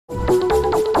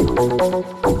Okay,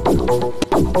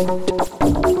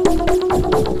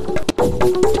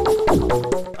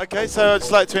 so I'd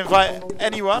just like to invite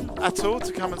anyone at all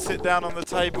to come and sit down on the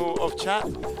table of chat.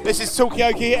 This is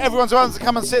Talkaoke. Everyone's welcome to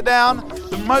come and sit down.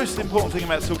 The most important thing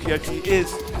about Talkaoke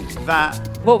is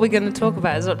that what we're going to talk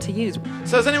about is up to you.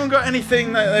 So has anyone got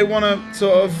anything that they want to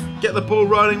sort of get the ball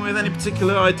rolling with? Any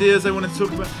particular ideas they want to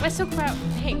talk about? Let's talk about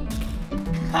pink.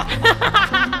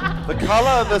 The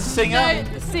colour, the singer? No,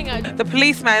 the singer.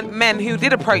 The men who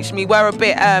did approach me were a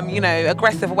bit, you know,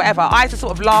 aggressive or whatever. I just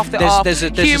sort of laughed it off,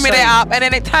 humoured it up, and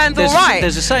then it turns all right.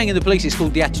 There's a saying in the police, it's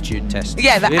called the attitude test.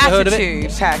 Yeah, the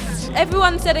attitude test.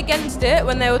 Everyone said against it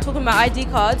when they were talking about ID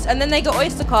cards, and then they got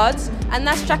Oyster cards, and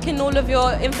that's tracking all of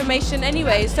your information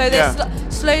anyway. So they're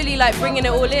slowly like bringing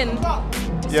it all in.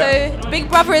 So Big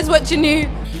Brother is watching you.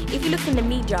 If you look in the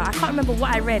media, I can't remember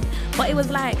what I read, but it was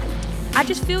like, I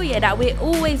just feel that we're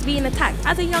always being attacked.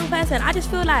 As a young person, I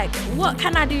just feel like, what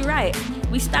can I do right?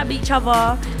 We stab each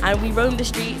other and we roam the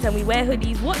streets and we wear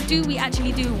hoodies. What do we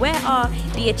actually do? Where are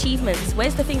the achievements?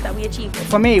 Where's the things that we achieve?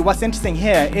 For me, what's interesting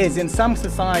here is in some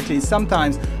societies,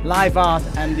 sometimes live art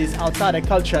and this outsider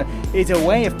culture is a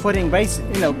way of putting very,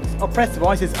 oppressed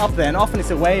voices up there, and often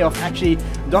it's a way of actually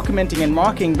documenting and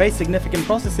marking very significant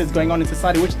processes going on in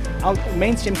society, which our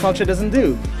mainstream culture doesn't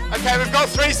do. Okay, we've got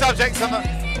 3 subjects on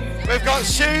the... We've got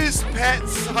shoes,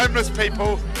 pets, homeless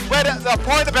people. The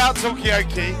point about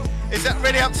Talkaoke is that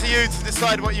really up to you to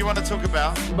decide what you want to talk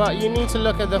about. But you need to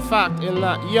look at the fact in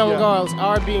that young girls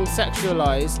are being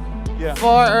sexualized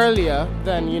far earlier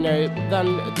than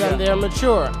they're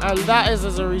mature, and that is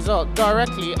as a result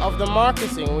directly of the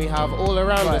marketing we have all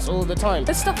around us all the time.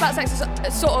 The stuff about sex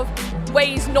is sort of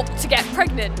ways not to get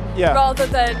pregnant rather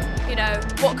than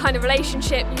what kind of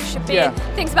relationship you should be in.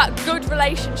 Things about good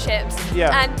relationships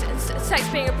and sex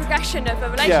being a progression of a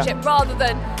relationship rather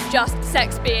than just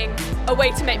sex being a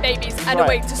way to make babies and a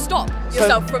way to stop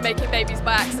yourself from making babies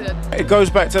by accident. It goes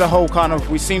back to the whole kind of,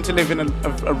 we seem to live in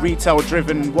a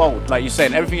retail-driven world, like you're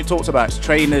saying. Everything you talked about is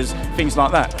trainers, things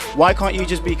like that. Why can't you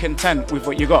just be content with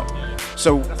what you got?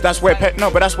 So that's where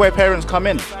that's where parents come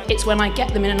in. It's when I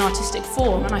get them in an artistic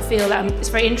form, and I feel that it's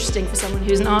very interesting for someone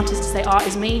who's an artist to say art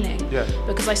is meaning.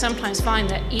 Because I sometimes find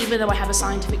that even though I have a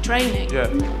scientific training,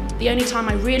 the only time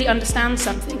I really understand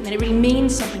something, then it really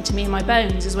means something to me in my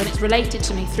bones, is when it's related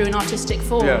to me through an artistic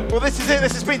form. Well, this is it.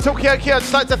 This has been Talkaoke. I'd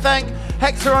just like to thank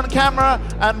Hector on camera,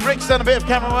 and Rick's done a bit of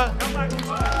camera work.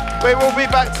 We will be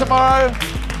back tomorrow.